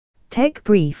Tech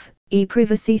Brief,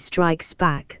 ePrivacy strikes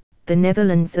back, the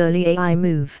Netherlands' early AI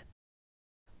move.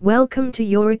 Welcome to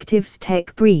Euractiv's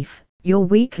Tech Brief, your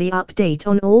weekly update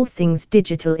on all things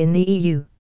digital in the EU.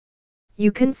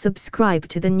 You can subscribe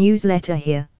to the newsletter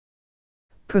here.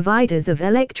 Providers of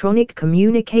electronic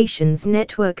communications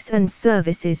networks and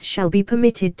services shall be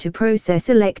permitted to process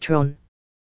Electron.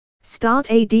 Start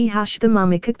 #the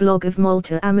Mummicat blog of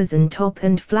Malta Amazon top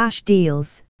and flash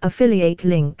deals, affiliate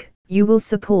link. You will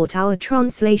support our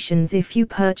translations if you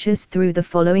purchase through the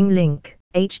following link,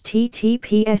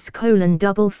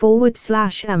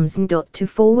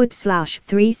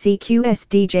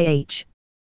 https://amazon.to/3cqsdjh.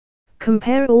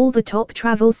 Compare all the top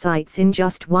travel sites in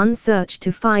just one search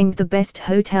to find the best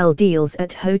hotel deals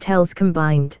at Hotels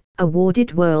Combined,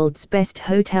 awarded world's best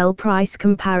hotel price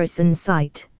comparison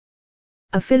site.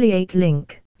 Affiliate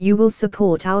link. You will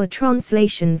support our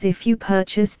translations if you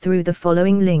purchase through the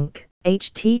following link,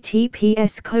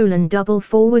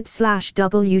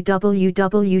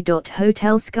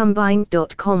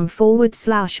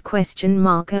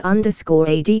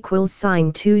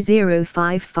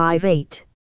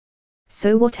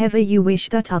 So whatever you wish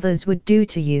that others would do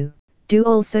to you, do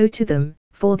also to them,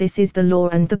 for this is the law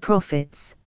and the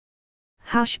prophets.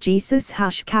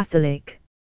 #Jesus#Catholic.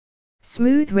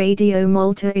 Smooth Radio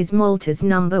Malta is Malta's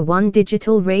 #1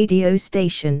 digital radio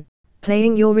station,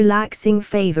 playing your relaxing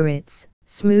favorites.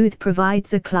 Smooth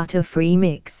provides a clutter-free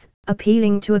mix,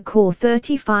 appealing to a core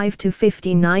 35 to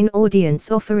 59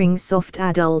 audience offering soft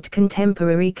adult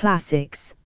contemporary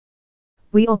classics.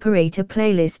 We operate a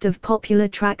playlist of popular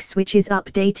tracks which is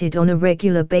updated on a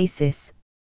regular basis.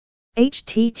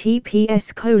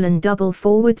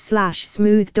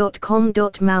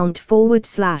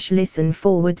 https://smooth.com.mount/listen/.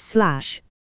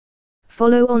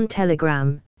 Follow on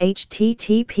Telegram,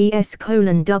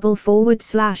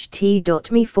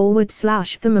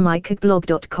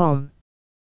 https://t.me/themumicatblog.com.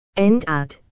 End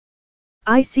ad.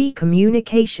 IC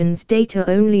communications data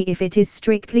only if it is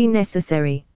strictly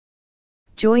necessary.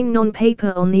 Join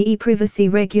non-paper on the e-privacy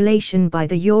regulation by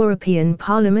the European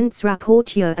Parliament's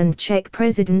rapporteur and Czech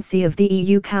presidency of the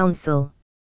EU Council.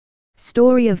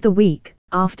 Story of the week.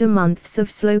 After months of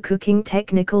slow-cooking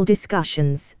technical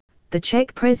discussions, the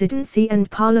Czech presidency and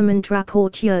Parliament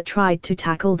rapporteur tried to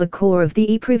tackle the core of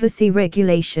the e-privacy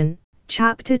regulation,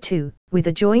 Chapter 2, with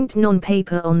a joint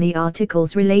non-paper on the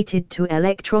articles related to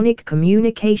electronic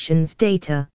communications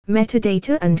data,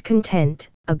 metadata and content,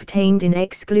 obtained in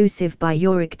exclusive by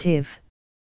Euractiv.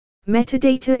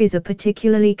 Metadata is a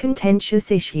particularly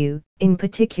contentious issue, in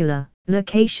particular,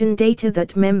 location data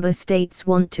that member states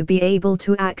want to be able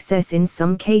to access in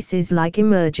some cases like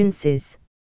emergencies.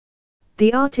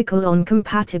 The article on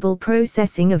compatible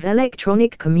processing of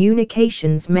electronic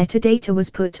communications metadata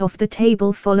was put off the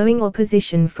table following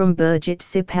opposition from Birgit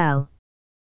Sippel.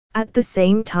 At the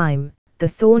same time, the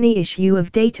thorny issue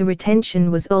of data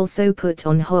retention was also put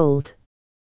on hold.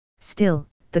 Still,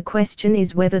 the question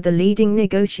is whether the leading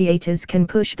negotiators can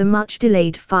push the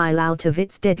much-delayed file out of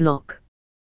its deadlock.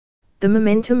 The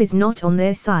momentum is not on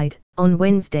their side. On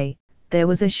Wednesday, there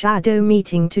was a shadow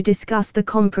meeting to discuss the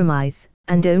compromise,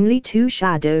 and only 2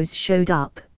 shadows showed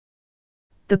up.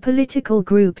 The political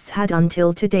groups had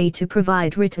until today to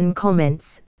provide written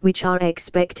comments, which are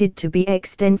expected to be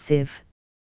extensive.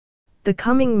 The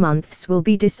coming months will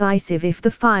be decisive if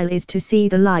the file is to see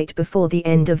the light before the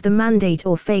end of the mandate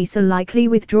or face a likely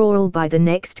withdrawal by the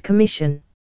next Commission.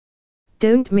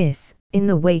 Don't miss, in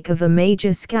the wake of a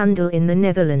major scandal in the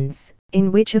Netherlands,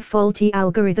 in which a faulty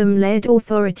algorithm led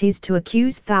authorities to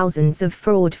accuse thousands of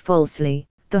fraud falsely,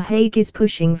 The Hague is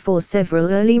pushing for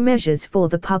several early measures for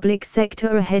the public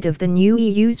sector ahead of the new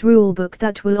EU's rulebook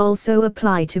that will also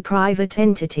apply to private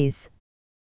entities.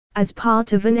 As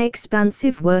part of an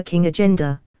expansive working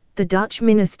agenda, the Dutch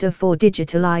Minister for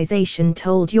Digitalization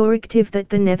told Euractiv that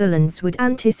the Netherlands would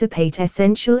anticipate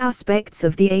essential aspects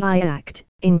of the AI Act,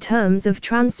 in terms of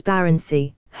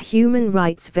transparency, human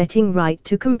rights vetting, right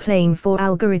to complain for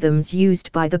algorithms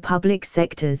used by the public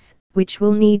sectors, which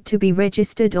will need to be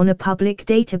registered on a public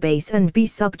database and be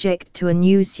subject to a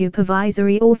new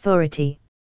supervisory authority.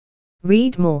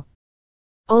 Read more.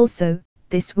 Also,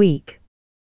 this week,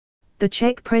 the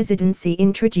Czech presidency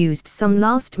introduced some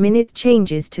last-minute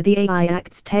changes to the AI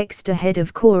Act's text ahead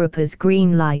of Coreper's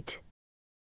green light.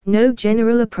 No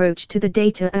general approach to the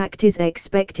Data Act is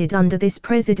expected under this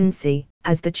presidency,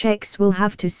 as the Czechs will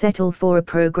have to settle for a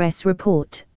progress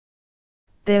report.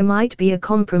 There might be a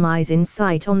compromise in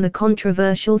sight on the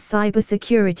controversial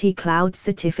cybersecurity cloud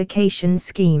certification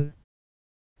scheme.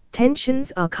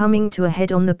 Tensions are coming to a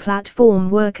head on the platform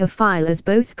worker file as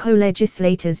both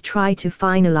co-legislators try to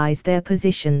finalize their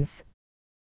positions.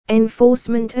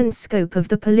 Enforcement and scope of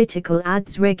the political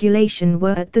ads regulation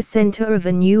were at the center of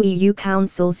a new EU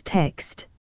Council's text.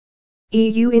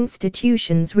 EU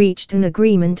institutions reached an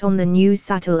agreement on the new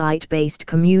satellite-based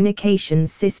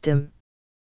communications system.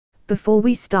 Before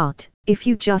we start, if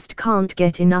you just can't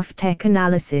get enough tech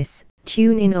analysis,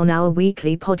 tune in on our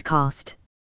weekly podcast.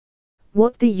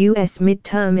 What the US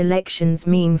midterm elections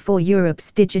mean for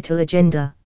Europe's digital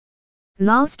agenda.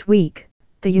 Last week,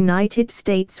 the United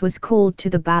States was called to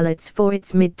the ballots for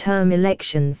its midterm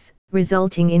elections,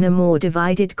 resulting in a more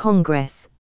divided Congress.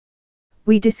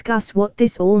 We discuss what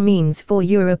this all means for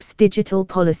Europe's digital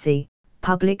policy,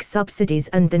 public subsidies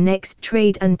and the next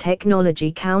Trade and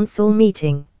Technology Council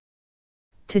meeting.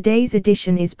 Today's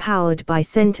edition is powered by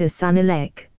Centre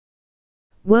Sanelec.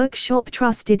 Workshop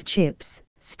Trusted Chips,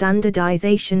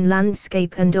 Standardization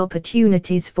Landscape and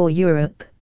Opportunities for Europe.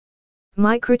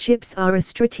 Microchips are a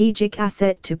strategic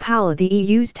asset to power the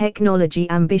EU's technology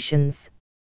ambitions.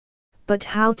 But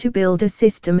how to build a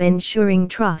system ensuring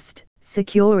trust,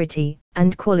 security,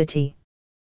 and quality?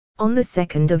 On the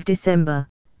 2nd of December,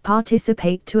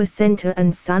 participate to a Centre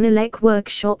and Sanelec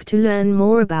workshop to learn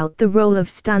more about the role of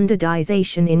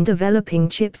standardization in developing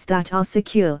chips that are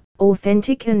secure,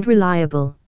 authentic and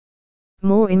reliable.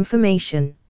 More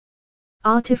information.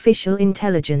 Artificial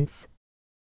intelligence.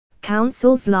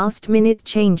 Council's last-minute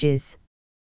changes.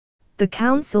 The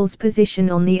Council's position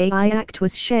on the AI Act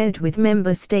was shared with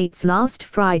member states last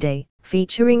Friday,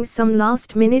 featuring some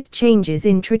last-minute changes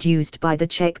introduced by the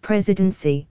Czech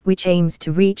presidency, which aims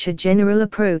to reach a general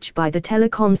approach by the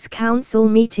Telecoms Council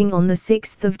meeting on the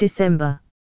 6th of December.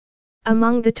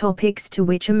 Among the topics to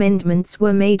which amendments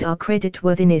were made are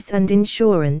creditworthiness and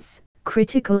insurance,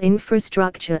 critical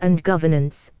infrastructure and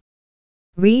governance.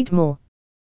 Read more.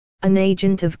 An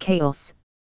agent of chaos.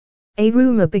 A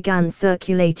rumor began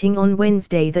circulating on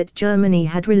Wednesday that Germany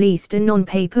had released a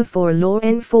non-paper for a law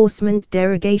enforcement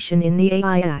derogation in the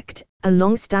AI Act, a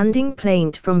long-standing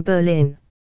plaint from Berlin.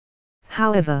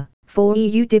 However, 4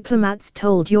 EU diplomats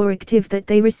told Euractiv that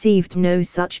they received no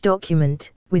such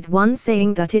document, with one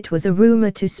saying that it was a rumor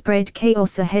to spread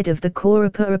chaos ahead of the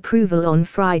Coreper approval on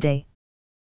Friday.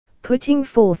 Putting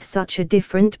forth such a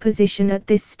different position at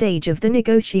this stage of the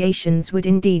negotiations would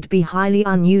indeed be highly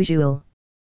unusual.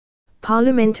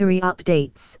 Parliamentary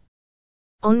updates.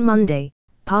 On Monday,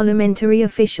 parliamentary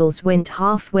officials went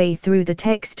halfway through the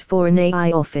text for an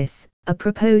AI office, a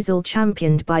proposal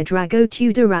championed by Drago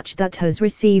Tudorache that has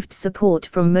received support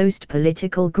from most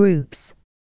political groups.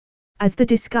 As the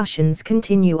discussions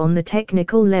continue on the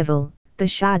technical level, the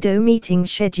shadow meeting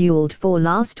scheduled for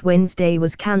last Wednesday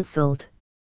was cancelled.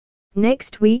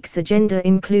 Next week's agenda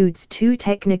includes 2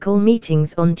 technical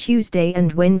meetings on Tuesday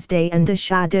and Wednesday and a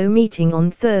shadow meeting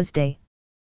on Thursday.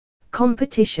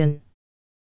 Competition.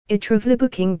 e-Traveler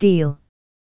booking deal.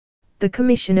 The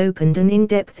Commission opened an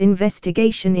in-depth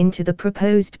investigation into the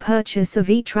proposed purchase of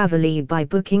e-Traveler by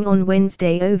Booking on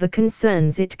Wednesday over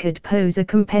concerns it could pose a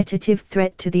competitive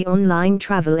threat to the online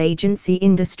travel agency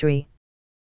industry.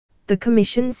 The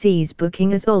Commission sees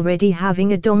Booking as already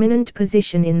having a dominant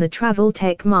position in the travel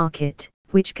tech market,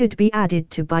 which could be added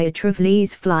to by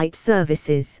e-Traveler's flight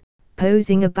services,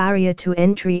 posing a barrier to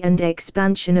entry and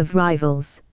expansion of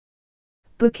rivals.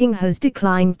 Booking has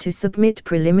declined to submit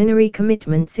preliminary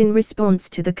commitments in response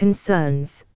to the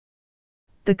concerns.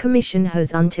 The Commission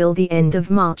has until the end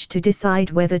of March to decide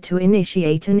whether to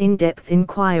initiate an in-depth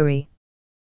inquiry.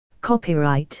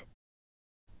 Copyright.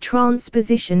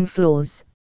 Transposition flaws.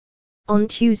 On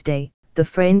Tuesday, the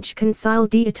French Conseil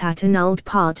d'État annulled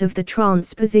part of the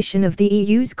transposition of the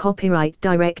EU's copyright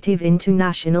directive into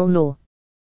national law.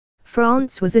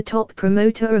 France was a top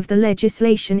promoter of the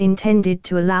legislation intended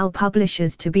to allow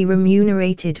publishers to be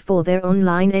remunerated for their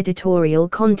online editorial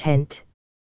content.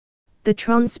 The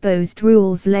transposed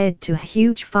rules led to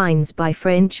huge fines by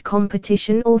French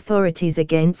competition authorities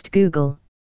against Google.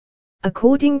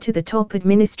 According to the top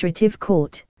administrative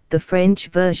court, the French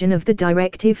version of the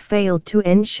directive failed to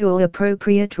ensure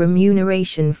appropriate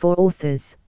remuneration for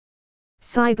authors.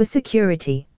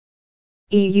 Cybersecurity.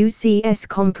 EU CS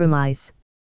compromise.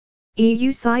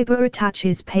 EU cyber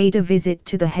attaches paid a visit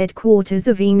to the headquarters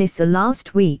of ENISA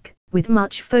last week, with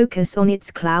much focus on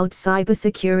its cloud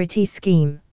cybersecurity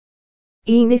scheme.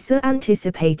 ENISA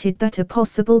anticipated that a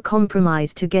possible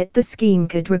compromise to get the scheme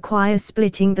could require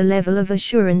splitting the level of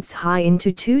assurance high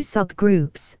into 2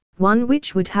 subgroups, one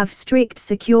which would have strict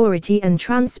security and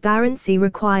transparency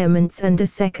requirements and a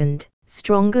second,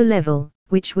 stronger level,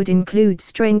 which would include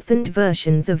strengthened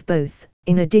versions of both,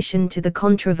 in addition to the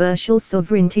controversial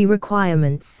sovereignty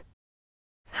requirements.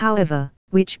 However,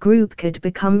 which group could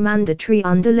become mandatory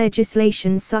under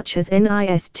legislation such as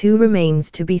NIS2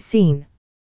 remains to be seen.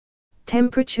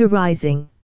 Temperature rising.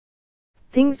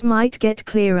 Things might get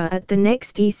clearer at the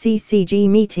next ECCG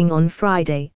meeting on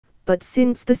Friday, but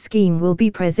since the scheme will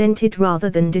be presented rather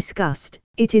than discussed,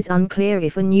 it is unclear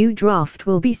if a new draft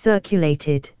will be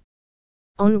circulated.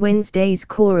 On Wednesday's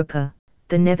Coreper,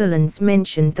 the Netherlands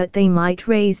mentioned that they might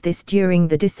raise this during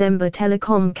the December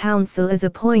Telecom Council as a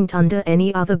point under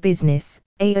any other business,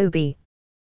 AOB.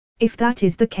 If that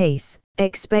is the case,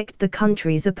 expect the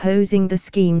countries opposing the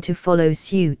scheme to follow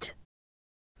suit.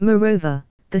 Moreover,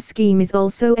 the scheme is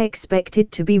also expected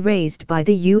to be raised by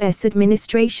the US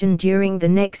administration during the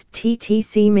next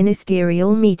TTC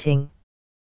ministerial meeting.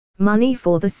 Money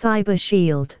for the Cyber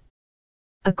Shield.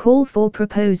 A call for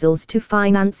proposals to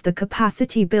finance the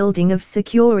capacity building of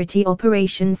Security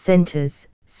Operations Centers,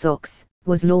 SOCs,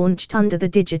 was launched under the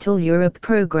Digital Europe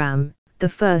programme, the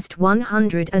first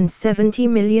 €170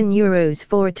 million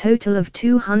for a total of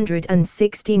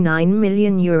 €269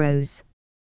 million.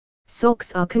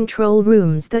 SOCs are control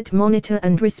rooms that monitor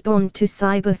and respond to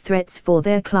cyber threats for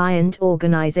their client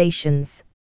organizations.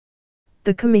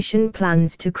 The Commission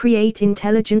plans to create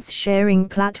intelligence sharing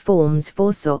platforms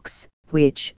for SOCs,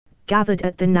 which, gathered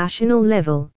at the national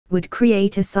level, would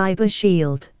create a cyber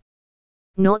shield.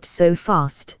 Not so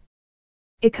fast.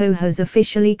 ICO has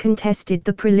officially contested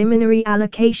the preliminary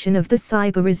allocation of the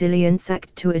Cyber Resilience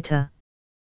Act to ITER.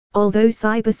 Although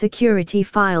cybersecurity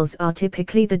files are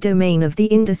typically the domain of the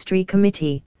Industry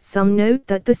Committee, some note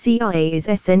that the CIA is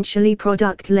essentially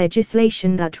product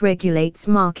legislation that regulates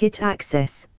market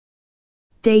access.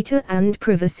 Data and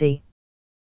privacy.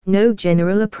 No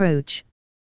general approach.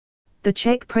 The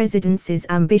Czech presidency's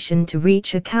ambition to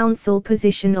reach a council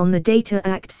position on the Data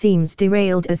Act seems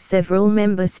derailed as several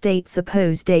member states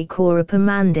opposed a Coreper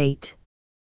mandate.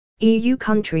 EU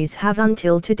countries have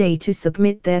until today to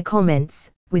submit their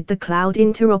comments, with the cloud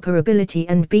interoperability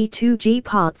and B2G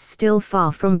parts still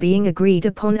far from being agreed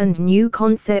upon and new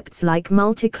concepts like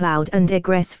multi-cloud and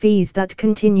egress fees that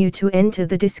continue to enter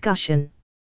the discussion.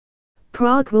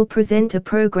 Prague will present a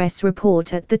progress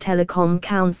report at the Telecom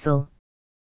Council.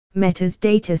 Meta's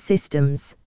data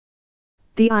systems.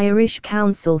 The Irish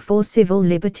Council for Civil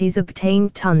Liberties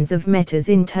obtained tons of Meta's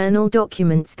internal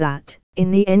documents that,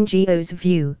 in the NGO's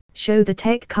view, show the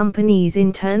tech company's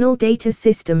internal data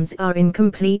systems are in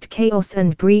complete chaos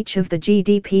and breach of the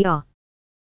GDPR.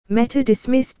 Meta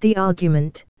dismissed the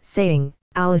argument, saying,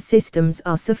 "Our systems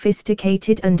are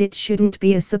sophisticated and it shouldn't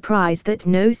be a surprise that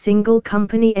no single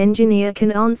company engineer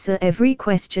can answer every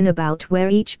question about where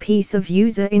each piece of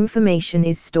user information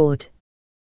is stored."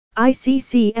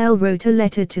 ICCL wrote a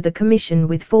letter to the Commission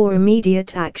with 4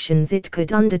 immediate actions it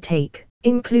could undertake,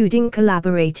 including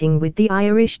collaborating with the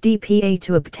Irish DPA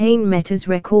to obtain Meta's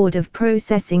record of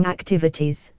processing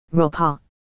activities, ROPA.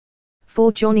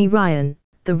 For Johnny Ryan,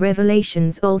 the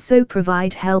revelations also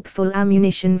provide helpful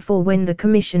ammunition for when the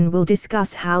Commission will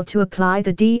discuss how to apply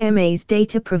the DMA's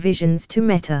data provisions to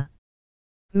Meta.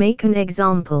 Make an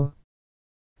example.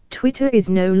 Twitter is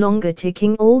no longer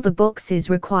ticking all the boxes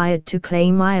required to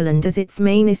claim Ireland as its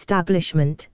main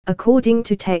establishment, according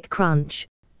to TechCrunch,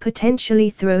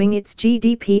 potentially throwing its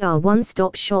GDPR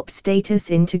one-stop shop status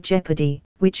into jeopardy,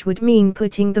 which would mean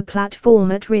putting the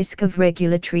platform at risk of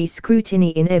regulatory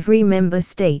scrutiny in every member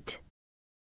state.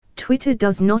 Twitter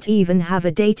does not even have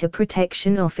a data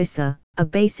protection officer, a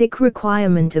basic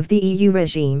requirement of the EU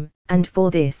regime, and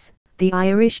for this, the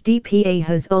Irish DPA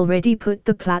has already put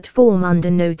the platform under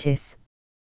notice.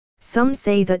 Some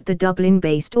say that the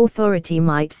Dublin-based authority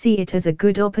might see it as a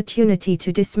good opportunity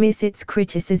to dismiss its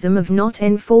criticism of not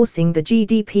enforcing the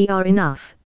GDPR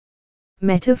enough.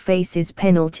 Meta faces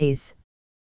penalties.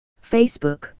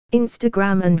 Facebook,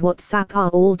 Instagram and WhatsApp are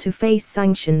all to face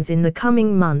sanctions in the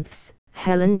coming months,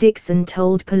 Helen Dixon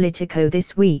told Politico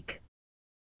this week.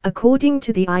 According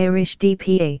to the Irish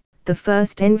DPA, the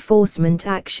first enforcement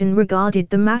action regarded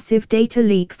the massive data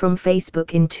leak from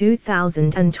Facebook in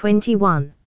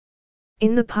 2021.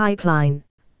 In the pipeline,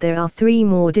 there are 3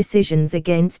 more decisions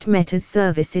against Meta's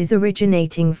services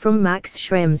originating from Max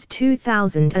Schrem's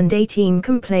 2018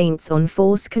 complaints on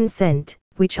forced consent,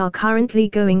 which are currently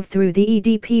going through the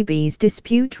EDPB's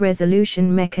dispute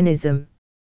resolution mechanism.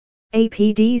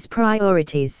 APD's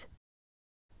priorities.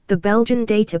 The Belgian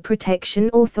Data Protection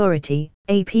Authority,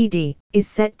 APD, is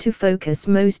set to focus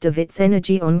most of its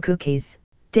energy on cookies,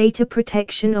 data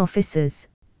protection officers,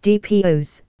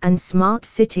 DPOs, and smart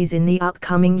cities in the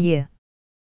upcoming year.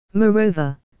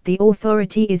 Moreover, the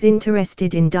authority is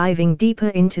interested in diving deeper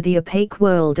into the opaque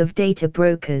world of data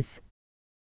brokers.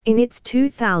 In its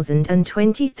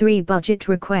 2023 budget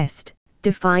request,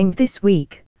 defined this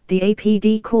week. The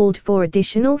APD called for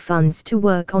additional funds to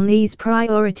work on these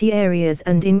priority areas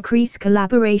and increase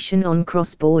collaboration on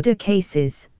cross-border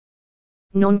cases.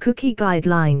 Non-cookie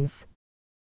guidelines.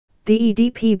 The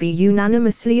EDPB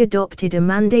unanimously adopted a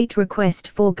mandate request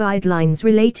for guidelines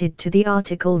related to the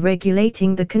article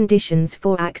regulating the conditions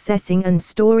for accessing and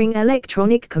storing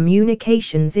electronic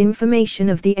communications information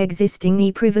of the existing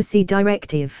e-privacy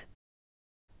directive.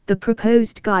 The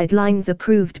proposed guidelines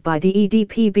approved by the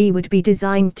EDPB would be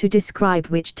designed to describe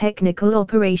which technical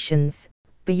operations,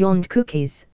 beyond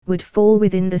cookies, would fall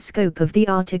within the scope of the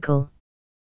article.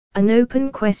 An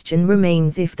open question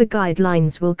remains if the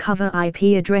guidelines will cover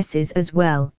IP addresses as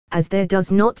well, as there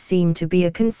does not seem to be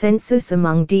a consensus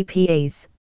among DPAs.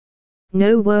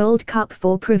 No World Cup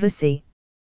for privacy.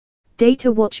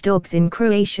 Data watchdogs in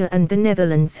Croatia and the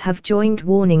Netherlands have joined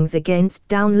warnings against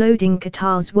downloading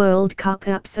Qatar's World Cup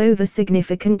apps over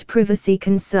significant privacy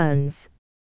concerns.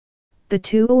 The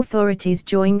two authorities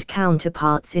joined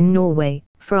counterparts in Norway,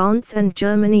 France and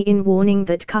Germany in warning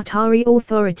that Qatari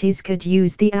authorities could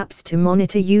use the apps to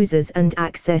monitor users and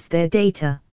access their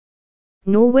data.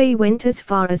 Norway went as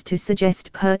far as to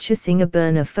suggest purchasing a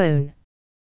burner phone.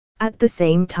 At the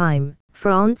same time,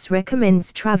 France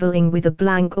recommends traveling with a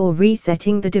blank or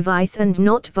resetting the device and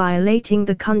not violating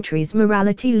the country's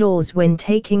morality laws when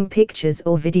taking pictures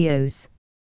or videos.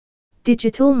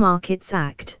 Digital Markets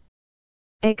Act.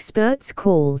 Experts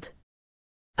called.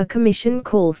 A commission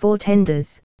call for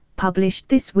tenders, published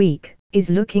this week, is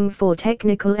looking for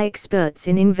technical experts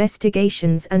in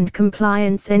investigations and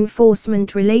compliance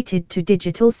enforcement related to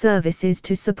digital services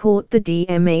to support the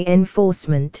DMA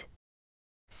enforcement.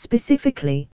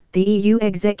 Specifically, the EU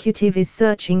executive is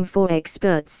searching for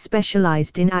experts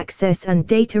specialized in access and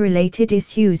data-related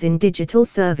issues in digital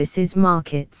services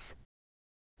markets.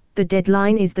 The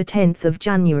deadline is the 10th of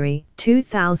January,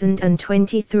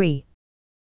 2023.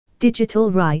 Digital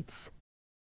rights.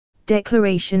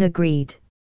 Declaration agreed.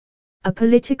 A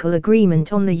political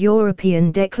agreement on the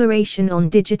European Declaration on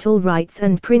Digital Rights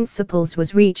and Principles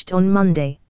was reached on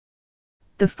Monday.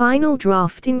 The final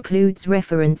draft includes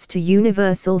reference to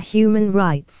universal human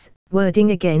rights, wording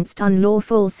against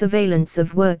unlawful surveillance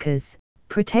of workers,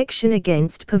 protection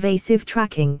against pervasive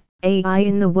tracking, AI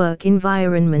in the work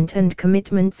environment and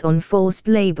commitments on forced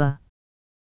labor.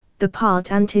 The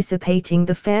part anticipating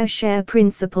the fair share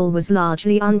principle was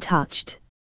largely untouched.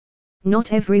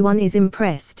 Not everyone is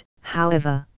impressed,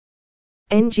 however.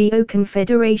 NGO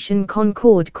Confederation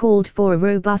Concord called for a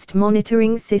robust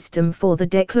monitoring system for the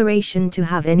declaration to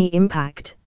have any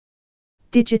impact.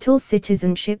 Digital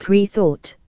citizenship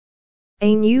rethought.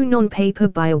 A new non-paper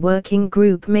by a working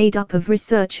group made up of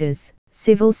researchers,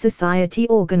 civil society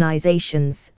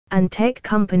organizations, and tech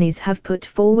companies have put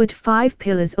forward 5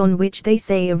 pillars on which they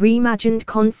say a reimagined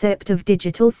concept of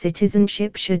digital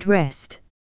citizenship should rest.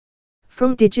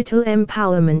 From digital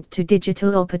empowerment to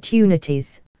digital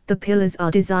opportunities, the pillars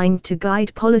are designed to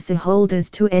guide policyholders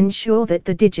to ensure that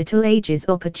the digital age's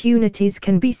opportunities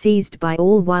can be seized by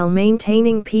all while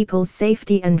maintaining people's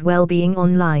safety and well-being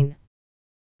online.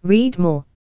 Read more.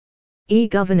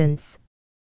 E-governance.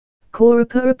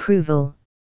 COREPA approval.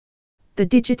 The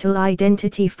digital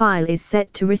identity file is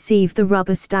set to receive the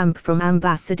rubber stamp from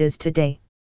ambassadors today.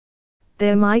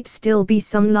 There might still be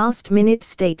some last-minute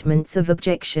statements of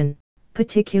objection,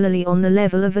 particularly on the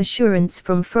level of assurance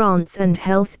from France and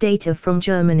health data from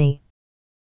Germany.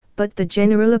 But the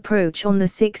general approach on the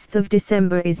 6th of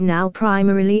December is now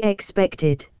primarily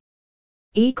expected.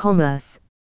 E-commerce.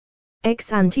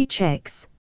 Ex-ante checks.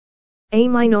 A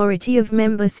minority of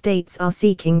member states are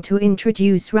seeking to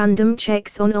introduce random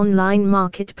checks on online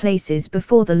marketplaces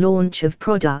before the launch of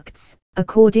products,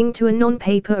 according to a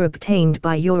non-paper obtained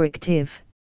by Euractiv.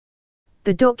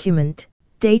 The document,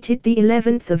 dated the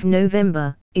 11th of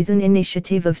November, is an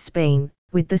initiative of Spain,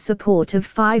 with the support of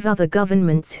 5 other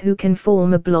governments who can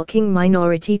form a blocking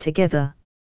minority together.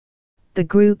 The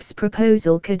group's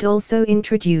proposal could also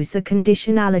introduce a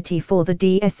conditionality for the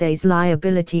DSA's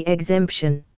liability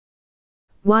exemption.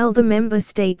 While the member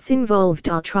states involved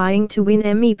are trying to win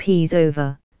MEPs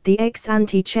over, the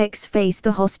ex-ante checks face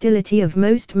the hostility of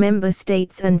most member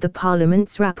states and the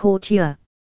Parliament's rapporteur.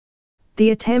 The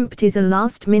attempt is a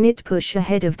last-minute push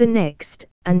ahead of the next,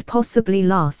 and possibly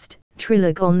last,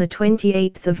 trilogue on the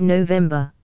 28th of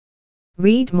November.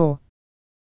 Read more.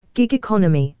 Gig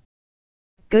economy.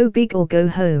 Go big or go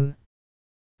home.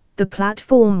 The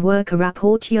platform worker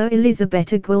rapporteur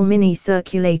Elisabetta Gualmini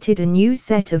circulated a new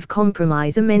set of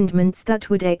compromise amendments that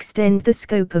would extend the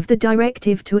scope of the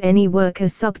directive to any worker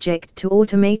subject to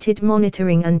automated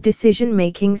monitoring and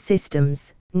decision-making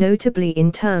systems, notably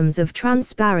in terms of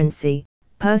transparency,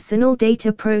 personal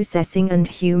data processing and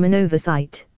human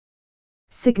oversight.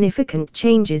 Significant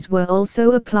changes were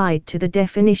also applied to the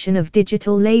definition of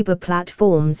digital labor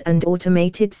platforms and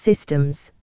automated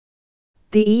systems.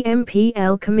 The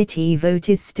EMPL committee vote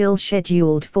is still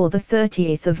scheduled for the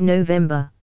 30th of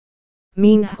November.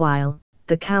 Meanwhile,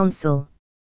 the Council.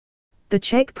 The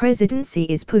Czech presidency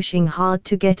is pushing hard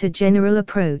to get a general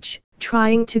approach,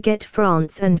 trying to get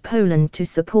France and Poland to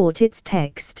support its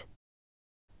text.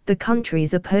 The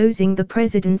countries opposing the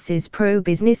presidency's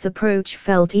pro-business approach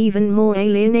felt even more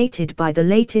alienated by the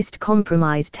latest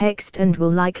compromise text and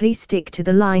will likely stick to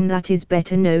the line that is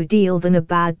better no deal than a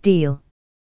bad deal.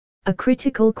 A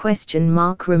critical question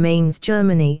mark remains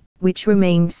Germany, which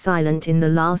remained silent in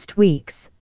the last weeks.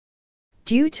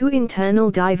 Due to internal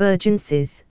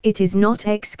divergences, it is not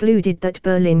excluded that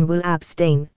Berlin will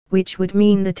abstain, which would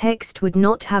mean the text would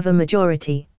not have a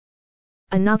majority.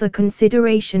 Another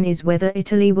consideration is whether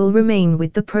Italy will remain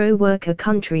with the pro-worker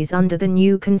countries under the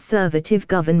new conservative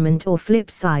government or flip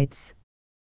sides.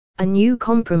 A new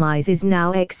compromise is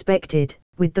now expected,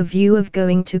 with the view of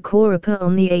going to Coreper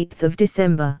on the 8th of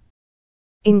December.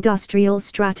 Industrial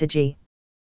strategy.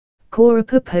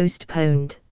 Coreper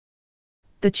postponed.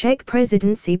 The Czech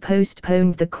presidency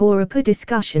postponed the Coreper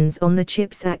discussions on the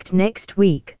CHIPS Act next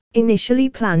week, initially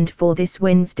planned for this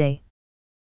Wednesday.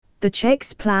 The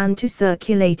Czechs plan to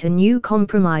circulate a new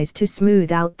compromise to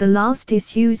smooth out the last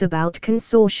issues about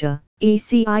consortia,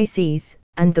 ECICs,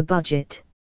 and the budget.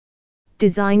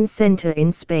 Design Center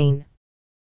in Spain.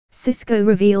 Cisco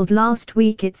revealed last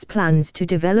week its plans to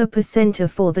develop a center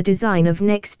for the design of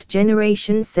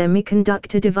next-generation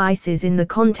semiconductor devices in the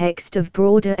context of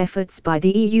broader efforts by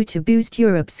the EU to boost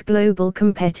Europe's global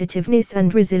competitiveness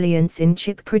and resilience in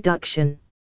chip production.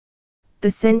 The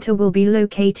center will be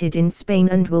located in Spain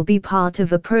and will be part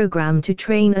of a program to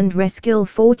train and reskill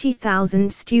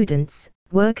 40,000 students,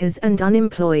 workers and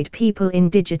unemployed people in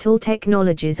digital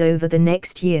technologies over the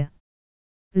next year.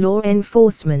 Law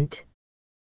enforcement.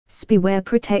 Spyware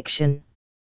protection.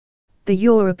 The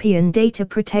European Data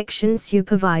Protection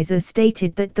Supervisor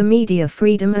stated that the Media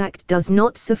Freedom Act does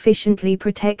not sufficiently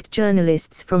protect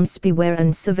journalists from spyware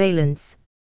and surveillance.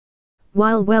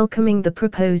 While welcoming the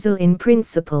proposal in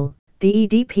principle, the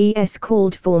EDPS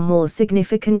called for more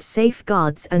significant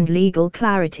safeguards and legal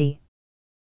clarity.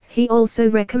 He also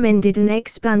recommended an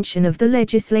expansion of the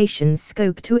legislation's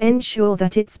scope to ensure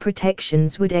that its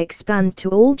protections would expand to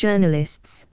all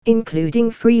journalists,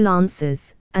 including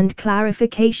freelancers, and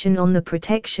clarification on the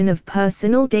protection of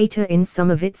personal data in some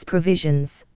of its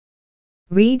provisions.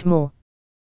 Read more.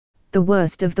 The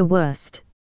worst of the worst.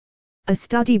 A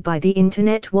study by the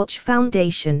Internet Watch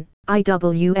Foundation,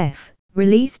 IWF,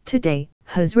 released today,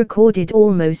 has recorded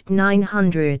almost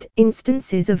 900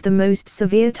 instances of the most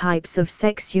severe types of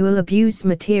sexual abuse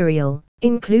material,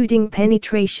 including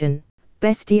penetration,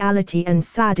 bestiality and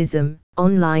sadism,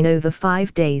 online over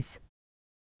 5 days.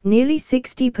 Nearly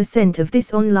 60% of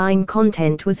this online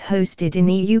content was hosted in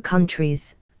EU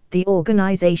countries, the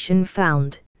organization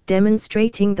found,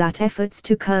 demonstrating that efforts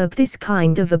to curb this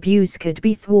kind of abuse could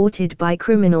be thwarted by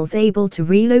criminals able to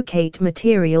relocate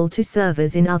material to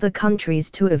servers in other countries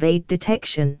to evade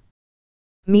detection.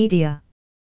 Media.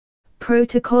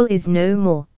 Protocol is no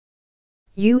more.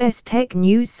 US tech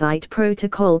news site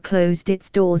Protocol closed its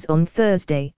doors on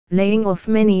Thursday, laying off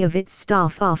many of its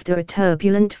staff after a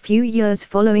turbulent few years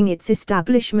following its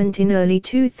establishment in early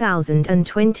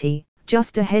 2020,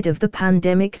 just ahead of the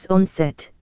pandemic's onset.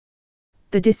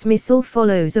 The dismissal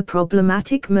follows a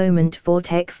problematic moment for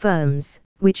tech firms,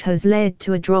 which has led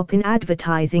to a drop in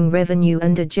advertising revenue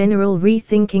and a general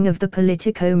rethinking of the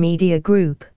Politico Media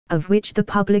Group, of which the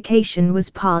publication was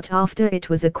part after it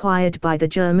was acquired by the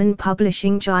German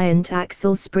publishing giant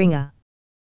Axel Springer.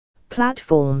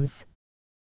 Platforms.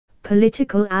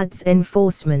 Political ads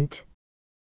enforcement.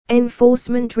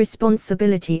 Enforcement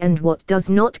responsibility and what does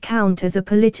not count as a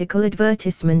political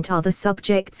advertisement are the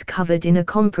subjects covered in a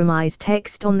compromise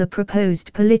text on the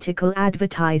proposed political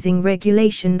advertising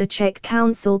regulation the Czech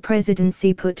Council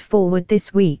presidency put forward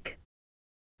this week.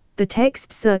 The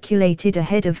text circulated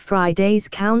ahead of Friday's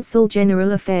Council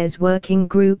General Affairs Working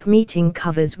Group meeting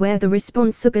covers where the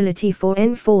responsibility for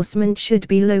enforcement should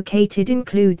be located,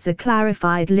 includes a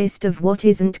clarified list of what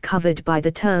isn't covered by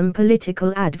the term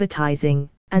political advertising,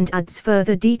 and adds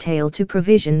further detail to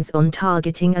provisions on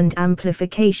targeting and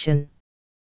amplification.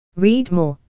 Read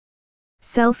more.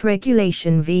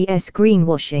 Self-regulation vs.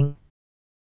 greenwashing.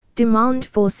 Demand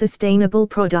for sustainable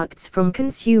products from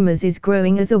consumers is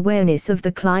growing as awareness of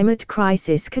the climate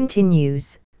crisis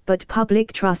continues, but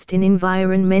public trust in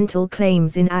environmental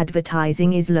claims in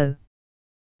advertising is low.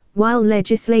 While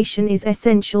legislation is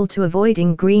essential to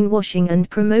avoiding greenwashing and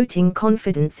promoting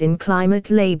confidence in climate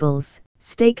labels,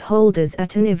 stakeholders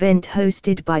at an event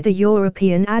hosted by the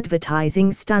European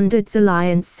Advertising Standards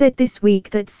Alliance said this week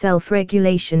that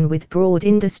self-regulation with broad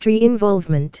industry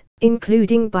involvement,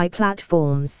 including by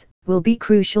platforms, will be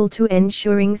crucial to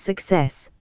ensuring success.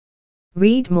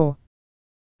 Read more.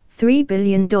 $3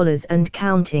 billion and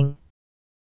counting.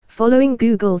 Following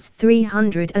Google's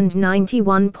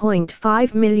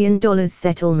 $391.5 million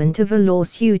settlement of a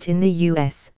lawsuit in the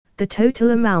US, the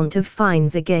total amount of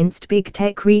fines against big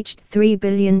tech reached $3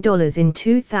 billion in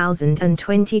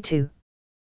 2022.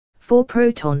 For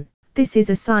Proton, this is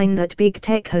a sign that big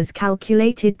tech has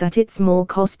calculated that it's more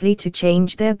costly to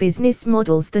change their business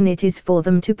models than it is for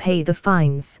them to pay the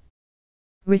fines.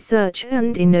 Research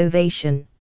and innovation.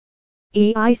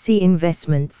 EIC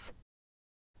investments.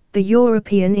 The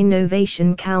European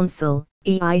Innovation Council,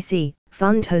 EIC,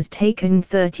 fund has taken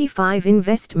 35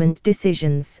 investment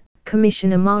decisions,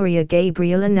 Commissioner Maria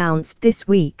Gabriel announced this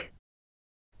week.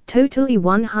 Totally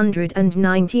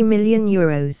 €190 million.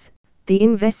 The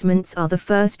investments are the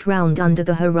first round under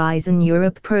the Horizon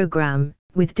Europe program,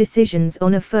 with decisions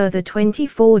on a further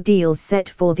 24 deals set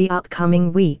for the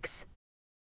upcoming weeks.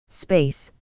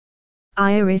 Space.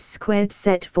 IRIS²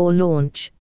 set for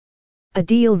launch. A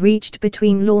deal reached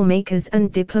between lawmakers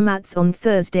and diplomats on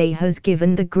Thursday has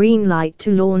given the green light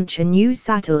to launch a new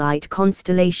satellite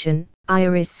constellation,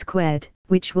 IRIS²,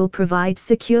 which will provide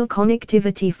secure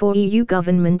connectivity for EU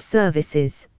government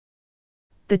services.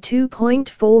 The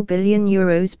 €2.4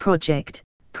 billion project,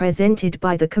 presented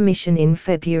by the Commission in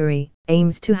February,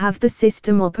 aims to have the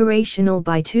system operational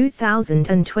by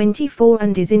 2024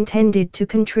 and is intended to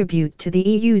contribute to the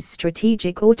EU's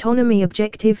strategic autonomy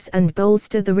objectives and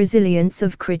bolster the resilience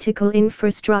of critical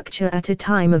infrastructure at a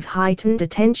time of heightened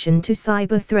attention to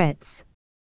cyber threats.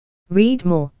 Read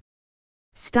more.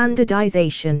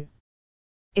 Standardization.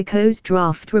 ICAO's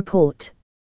draft report.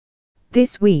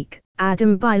 This week,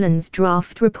 Adam Bylan's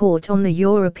draft report on the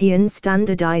European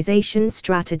standardization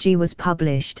strategy was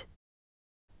published.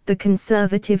 The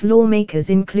Conservative lawmakers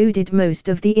included most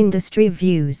of the industry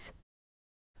views.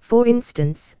 For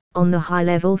instance, on the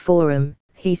high-level forum,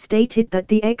 he stated that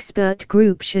the expert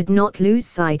group should not lose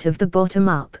sight of the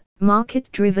bottom-up,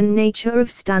 market-driven nature of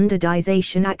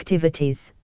standardization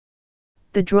activities.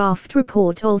 The draft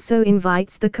report also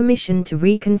invites the Commission to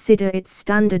reconsider its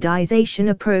standardization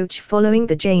approach following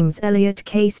the James Elliott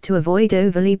case to avoid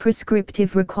overly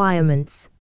prescriptive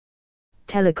requirements.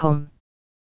 Telecom.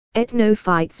 ETNO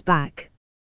fights back.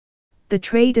 The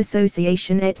trade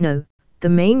association ETNO, the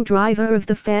main driver of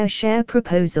the fair share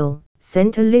proposal,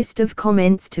 sent a list of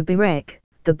comments to BEREC,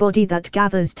 the body that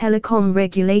gathers telecom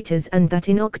regulators and that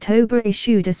in October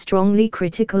issued a strongly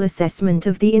critical assessment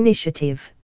of the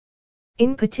initiative.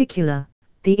 In particular,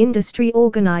 the industry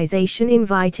organization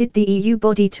invited the EU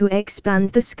body to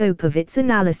expand the scope of its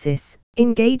analysis,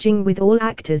 engaging with all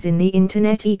actors in the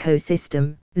Internet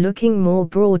ecosystem, looking more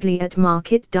broadly at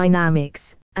market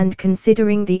dynamics, and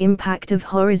considering the impact of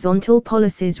horizontal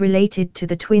policies related to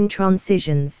the twin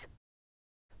transitions.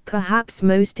 Perhaps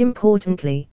most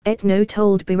importantly, ETNO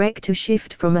told BEREC to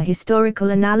shift from a historical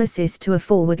analysis to a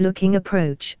forward-looking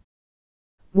approach.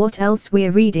 What else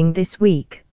we're reading this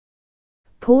week?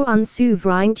 Pour un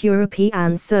souverain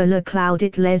European sur le cloud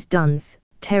it les duns,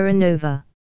 Terra Nova.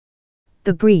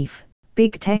 The brief,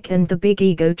 Big Tech and the Big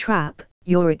Ego Trap,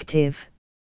 Euractiv.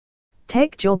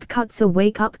 Tech job cuts a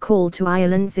wake-up call to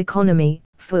Ireland's economy,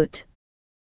 foot.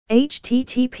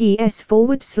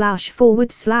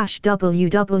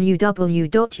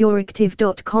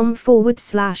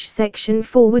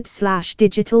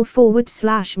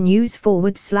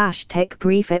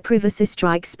 brief Privacy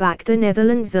strikes back the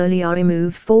Netherlands earlier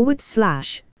remove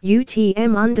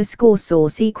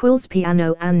 /UTM_source equals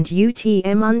piano and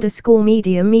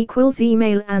UTM_medium equals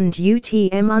email and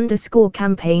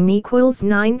UTM_campaign equals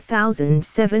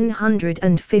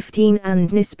 9715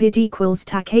 and NISPID equals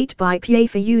TAC8 by PA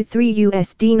for U3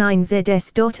 USD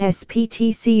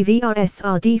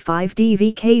 9ZS.SPTCVRSRD5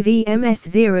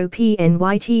 DVKVMS0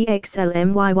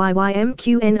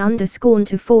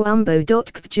 PNYTXLMYYYMQN_to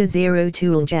 4umbo.kvj0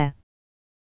 toolja